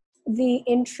the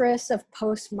interests of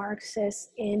post-Marxists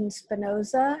in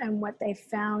Spinoza and what they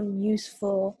found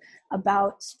useful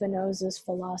about Spinoza's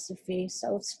philosophy.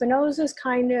 So Spinoza's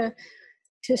kind of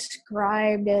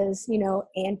described as, you know,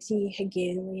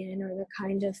 anti-Hegelian, or the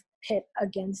kind of pit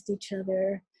against each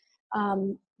other,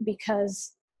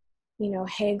 because, you know,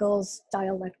 Hegel's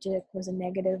dialectic was a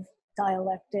negative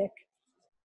dialectic.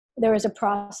 There was a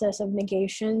process of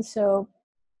negation. So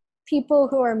people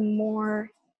who are more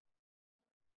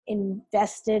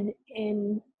invested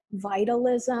in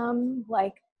vitalism,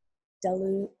 like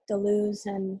Deleuze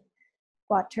and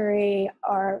Guattari,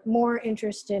 are more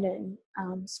interested in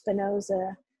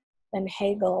Spinoza than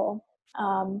Hegel.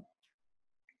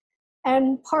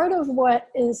 And part of what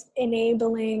is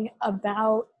enabling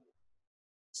about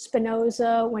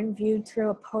Spinoza when viewed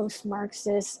through a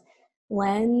post-Marxist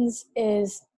lens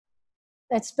is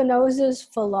that Spinoza's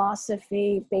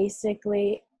philosophy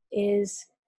basically is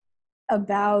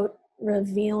about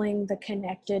revealing the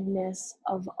connectedness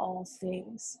of all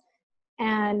things,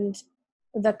 and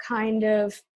the kind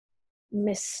of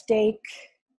mistake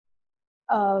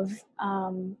of,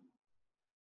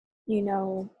 you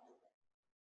know,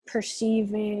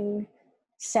 perceiving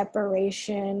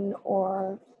separation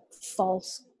or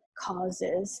false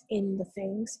causes in the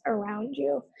things around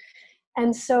you.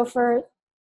 And so for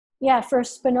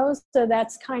Spinoza,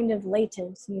 that's kind of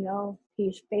latent, you know.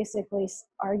 He basically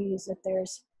argues that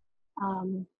there's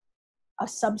a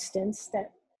substance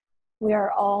that we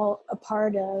are all a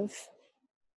part of.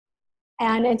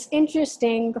 And it's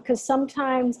interesting because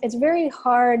sometimes it's very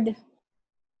hard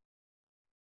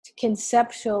to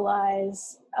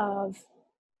conceptualize of,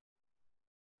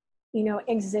 you know,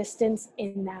 existence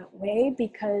in that way,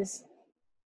 because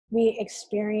we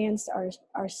experience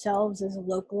ourselves as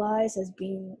localized, as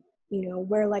being, you know,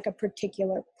 we're like a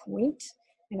particular point,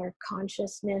 and our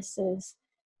consciousness is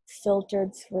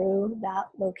filtered through that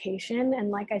location.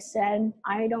 And like I said,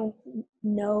 I don't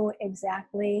know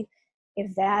exactly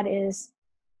if that is,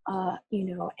 you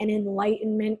know, an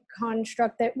enlightenment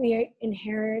construct that we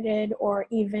inherited, or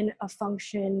even a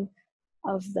function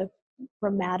of the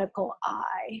grammatical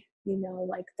I, you know,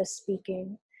 like the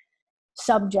speaking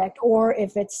subject, or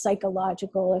if it's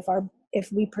psychological,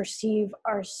 if we perceive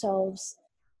ourselves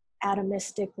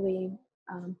atomistically,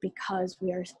 because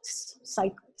we are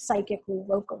psychically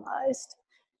localized.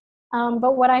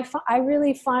 But what I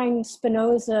really find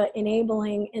Spinoza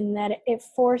enabling in that it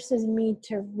forces me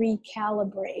to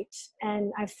recalibrate,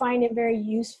 and I find it very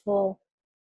useful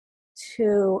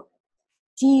to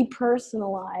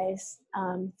depersonalize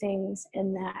things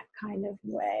in that kind of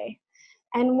way.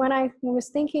 And when I was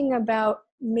thinking about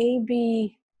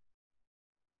maybe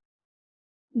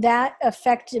that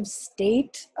effective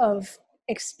state of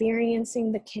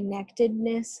experiencing the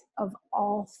connectedness of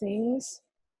all things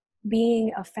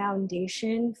being a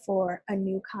foundation for a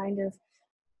new kind of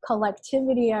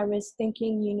collectivity, I was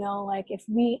thinking, you know, like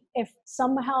if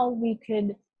somehow we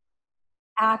could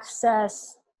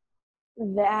access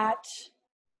that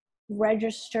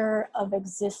register of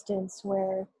existence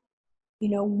where, you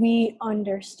know, we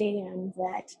understand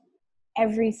that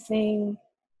everything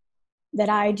that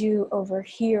I do over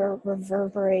here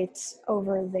reverberates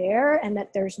over there, and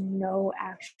that there's no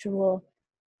actual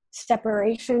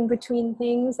separation between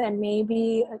things, and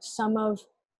maybe some of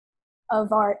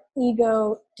our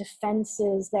ego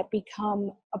defenses that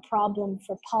become a problem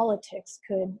for politics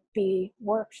could be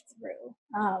worked through.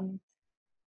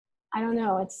 I don't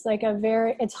know, it's like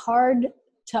it's hard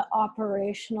to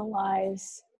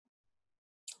operationalize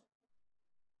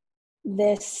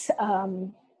this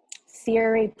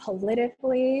theory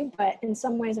politically, but in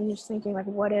some ways I'm just thinking, like,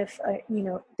 what if, you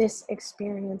know, this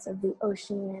experience of the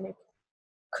Oceanic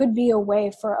could be a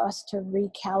way for us to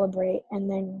recalibrate and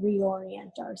then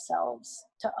reorient ourselves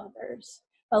to others.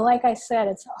 But like I said,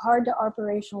 it's hard to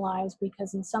operationalize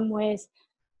because in some ways,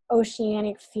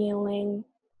 Oceanic feeling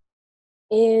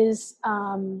is,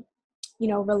 you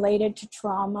know, related to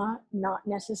trauma, not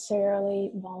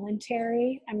necessarily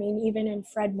voluntary. I mean, even in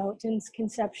Fred Moten's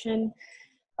conception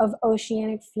of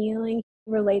Oceanic feeling,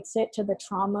 he relates it to the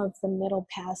trauma of the Middle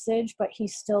Passage, but he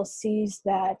still sees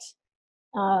that,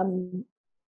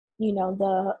 you know,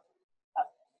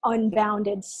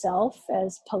 unbounded self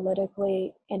as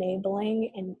politically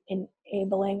enabling and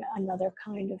enabling another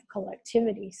kind of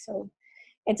collectivity. So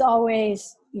it's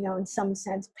always, in some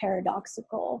sense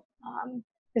paradoxical,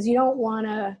 because you don't want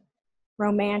to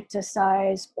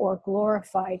romanticize or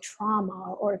glorify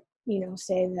trauma, or,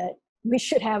 say that we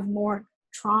should have more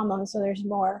trauma so there's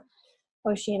more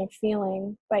oceanic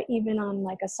feeling. But even on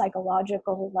like a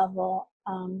psychological level,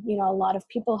 a lot of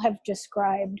people have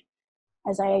described,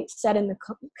 as I said in the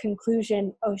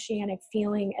conclusion, oceanic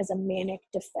feeling as a manic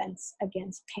defense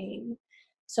against pain.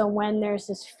 So when there's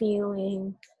this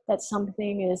feeling that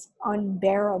something is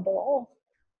unbearable,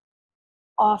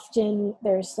 often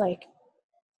there's like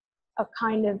a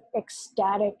kind of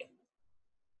ecstatic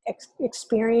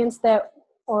experience that,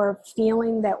 or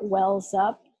feeling that wells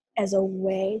up as a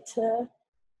way to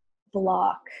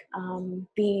block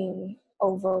being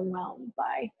overwhelmed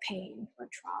by pain or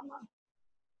trauma.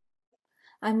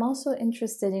 I'm also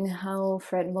interested in how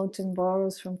Fred Moten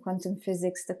borrows from quantum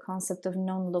physics the concept of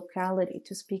non-locality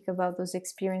to speak about those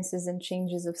experiences and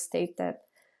changes of state that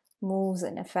moves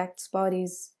and affects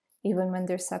bodies even when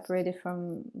they're separated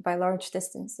by large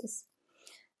distances.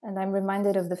 And I'm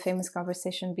reminded of the famous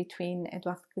conversation between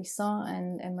Edouard Clisson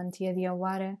and Mantia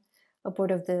Diawara aboard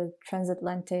of the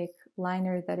transatlantic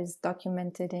liner that is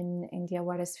documented in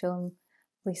Diawara's film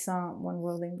Clisson, One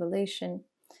World in Relation,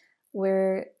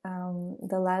 where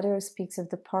the latter speaks of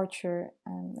departure,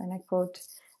 and I quote,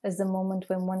 as the moment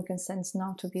when one consents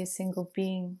not to be a single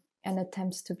being and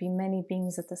attempts to be many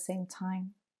beings at the same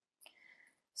time.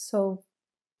 So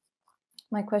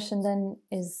my question then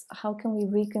is, how can we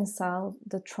reconcile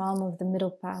the trauma of the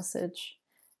Middle Passage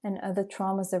and other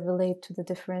traumas that relate to the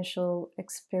differential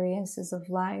experiences of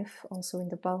life, also in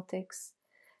the Baltics,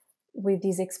 with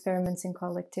these experiments in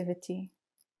collectivity?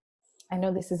 I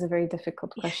know this is a very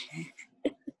difficult question.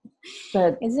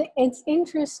 But it's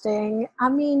interesting. I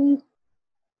mean,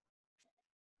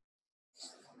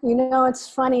 it's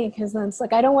funny because it's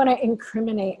like, I don't want to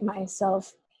incriminate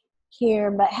myself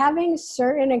here, but having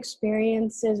certain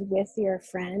experiences with your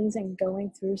friends and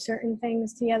going through certain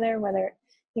things together, whether,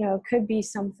 it could be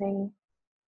something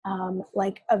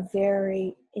like a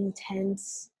very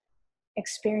intense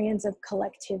experience of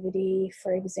collectivity,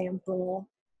 for example,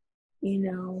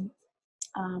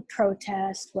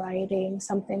 protest, rioting,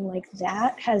 something like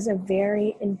that has a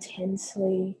very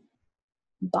intensely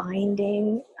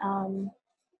binding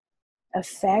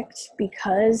effect,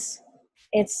 because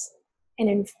it's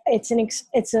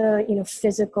a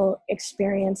physical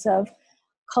experience of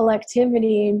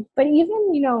collectivity. But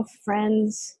even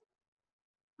friends,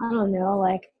 I don't know,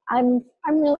 like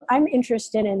I'm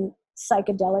interested in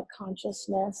psychedelic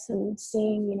consciousness and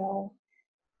seeing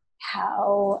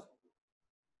how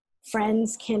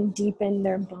friends can deepen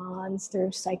their bonds through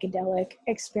psychedelic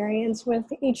experience with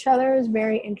each other is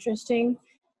very interesting,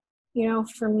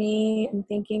 for me, and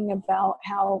thinking about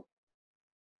how,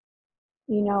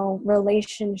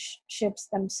 relationships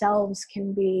themselves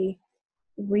can be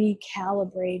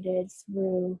recalibrated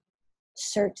through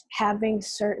having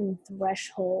certain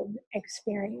threshold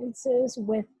experiences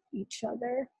with each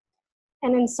other.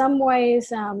 And in some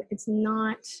ways, it's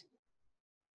not,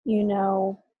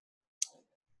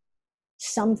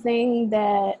 something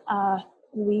that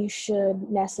we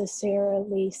should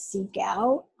necessarily seek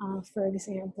out. For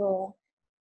example,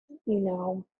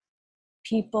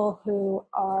 people who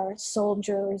are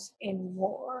soldiers in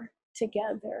war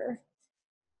together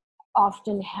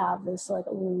often have this like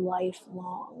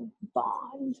lifelong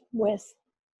bond with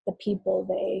the people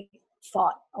they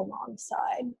fought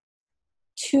alongside,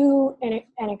 to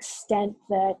an extent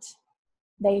that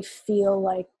they feel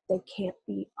like they can't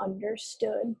be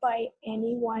understood by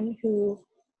anyone who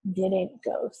didn't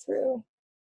go through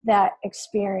that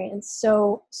experience.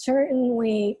 So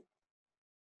certainly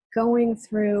going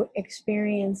through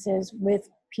experiences with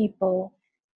people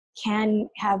can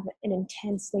have an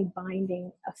intensely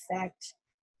binding effect.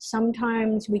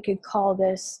 Sometimes we could call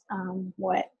this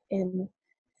what in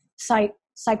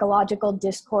psychological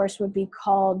discourse would be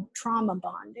called trauma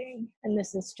bonding. And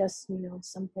this is just,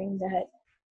 something that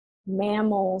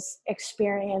mammals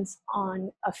experience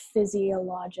on a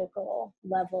physiological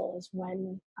level, is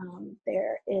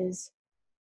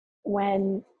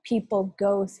when people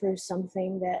go through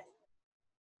something that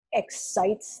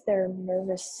excites their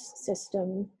nervous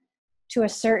system to a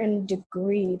certain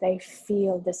degree, they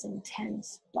feel this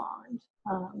intense bond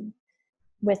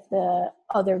with the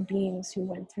other beings who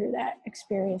went through that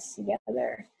experience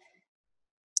together.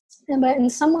 But in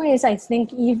some ways, I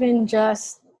think even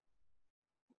just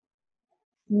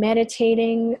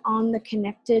meditating on the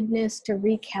connectedness to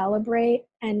recalibrate,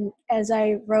 and as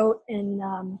I wrote in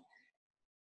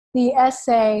the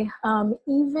essay,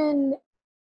 even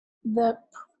the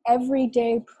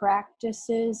everyday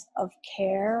practices of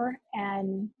care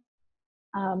and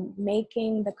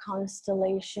making the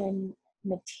constellation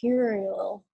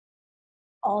material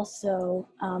also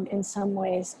in some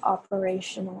ways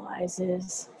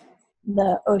operationalizes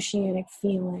the oceanic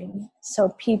feeling. So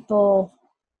people,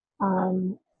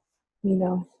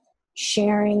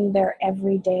 sharing their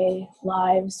everyday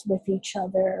lives with each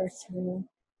other through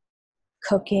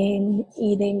cooking,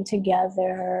 eating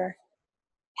together,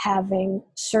 having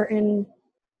certain,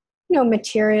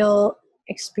 material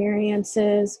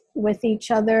experiences with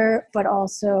each other, but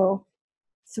also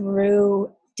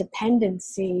through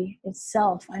dependency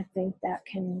itself. I think that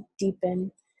can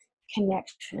deepen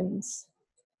connections.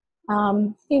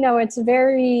 It's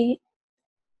very,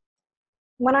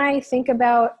 when I think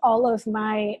about all of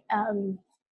my,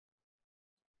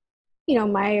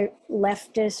 my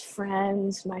leftist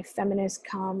friends, my feminist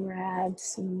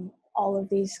comrades, and all of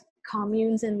these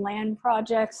communes and land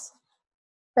projects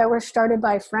that were started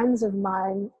by friends of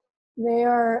mine,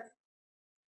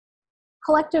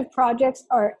 collective projects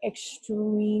are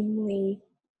extremely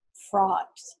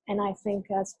fraught. And I think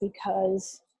that's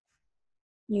because,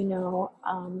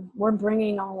 we're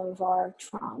bringing all of our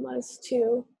traumas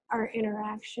to our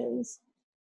interactions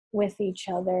with each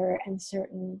other, and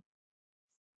certain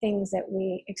things that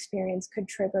we experience could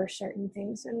trigger certain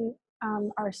things in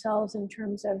ourselves in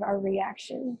terms of our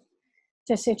reaction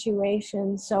to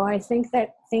situations. So I think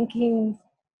that thinking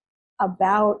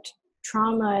about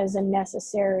trauma is a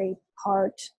necessary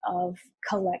part of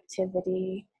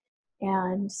collectivity,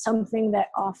 and something that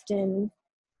often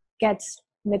gets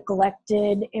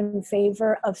neglected in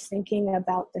favor of thinking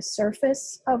about the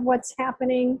surface of what's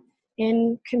happening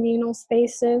in communal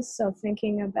spaces. So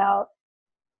thinking about,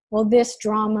 well, this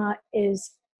drama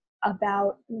is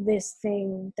about this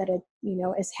thing that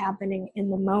is happening in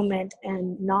the moment,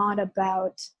 and not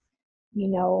about,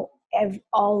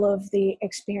 all of the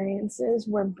experiences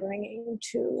we're bringing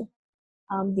to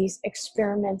these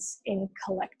experiments in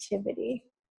collectivity.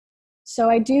 So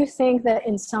I do think that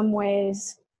in some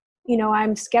ways,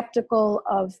 I'm skeptical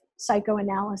of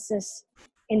psychoanalysis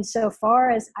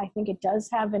insofar as I think it does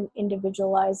have an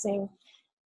individualizing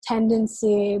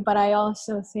tendency, but I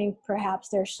also think perhaps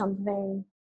there's something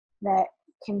that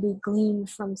can be gleaned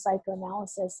from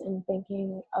psychoanalysis in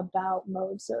thinking about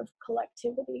modes of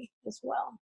collectivity as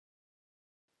well.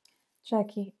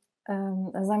 Jackie,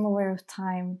 as I'm aware of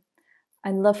time,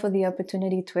 I'd love for the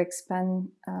opportunity to expand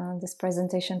this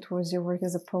presentation towards your work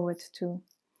as a poet too.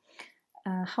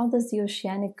 How does the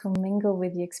Oceanic commingle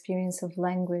with the experience of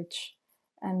language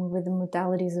and with the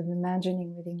modalities of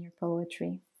imagining within your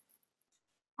poetry?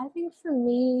 I think for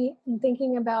me, in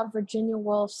thinking about Virginia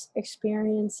Woolf's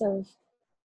experience of,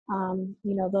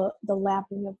 the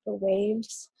lapping of the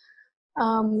waves,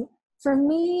 for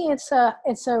me, it's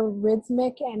a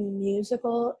rhythmic and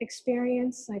musical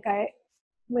experience.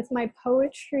 With my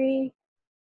poetry,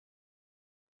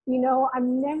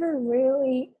 I'm never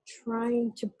really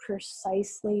trying to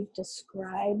precisely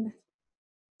describe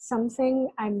something.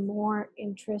 I'm more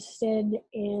interested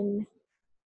in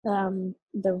the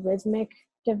rhythmic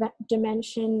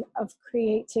dimension of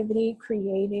creativity,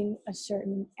 creating a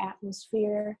certain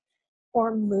atmosphere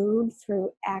or mood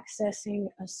through accessing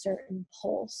a certain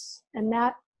pulse. And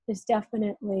that is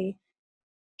definitely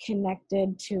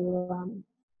connected to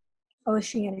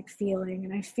oceanic feeling.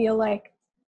 And I feel like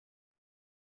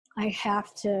I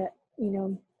have to,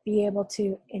 be able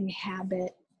to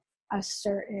inhabit a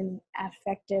certain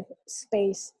affective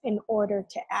space in order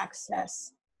to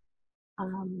access,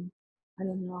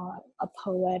 a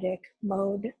poetic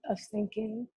mode of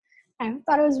thinking. I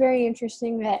thought it was very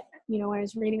interesting that, when I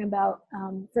was reading about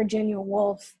Virginia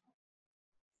Woolf,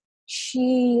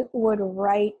 she would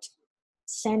write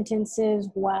sentences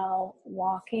while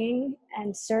walking,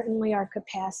 and certainly our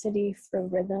capacity for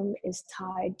rhythm is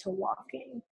tied to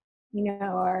walking.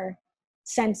 Our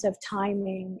sense of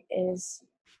timing is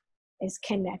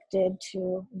connected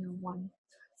to, one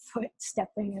foot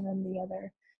stepping and then the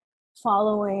other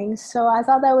following. So I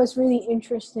thought that was really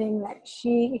interesting that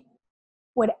she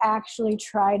would actually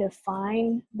try to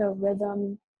find the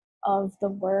rhythm of the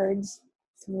words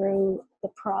through the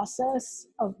process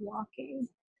of walking.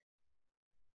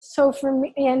 So for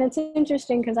me, and it's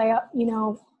interesting because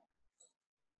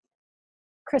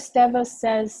Kristeva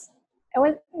says,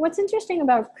 what's interesting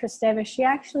about Kristeva, she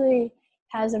actually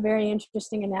has a very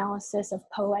interesting analysis of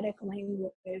poetic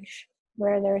language,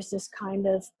 where there's this kind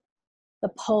of the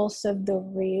pulse of the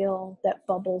real that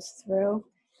bubbles through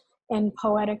in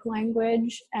poetic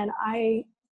language. And I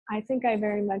think I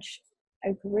very much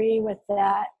agree with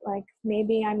that. Like,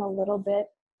 maybe I'm a little bit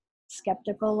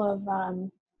skeptical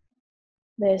of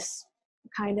this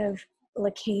kind of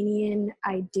Lacanian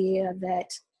idea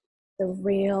that the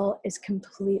real is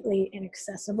completely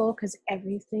inaccessible because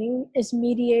everything is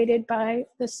mediated by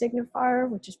the signifier,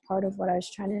 which is part of what I was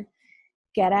trying to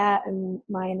get at in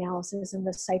my analysis and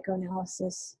the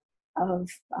psychoanalysis of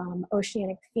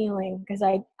oceanic feeling. Because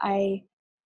I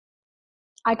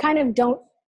kind of don't,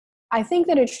 I think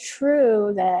that it's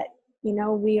true that, you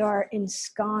know, we are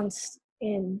ensconced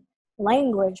in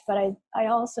language, but I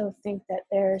also think that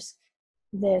there's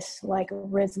this like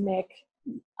rhythmic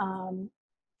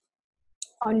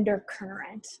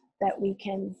undercurrent that we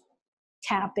can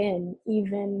tap in,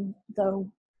 even though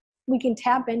we can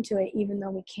tap into it, even though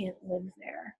we can't live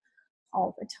there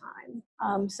all the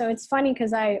time. So it's funny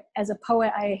because as a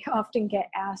poet, I often get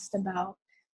asked about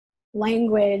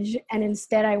language, and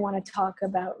instead I want to talk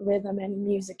about rhythm and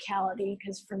musicality,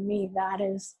 because for me, that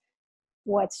is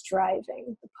what's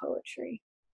driving the poetry.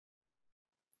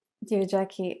 Dear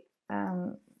Jackie,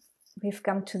 we've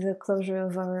come to the closure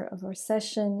of our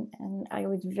session, and I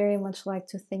would very much like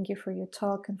to thank you for your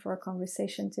talk and for our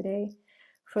conversation today,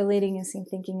 for leading us in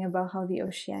thinking about how the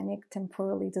oceanic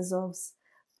temporally dissolves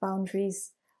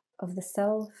boundaries of the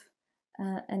self,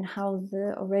 and how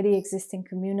the already existing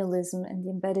communalism and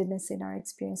the embeddedness in our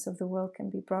experience of the world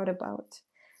can be brought about.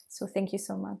 So thank you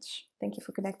so much. Thank you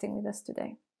for connecting with us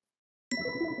today.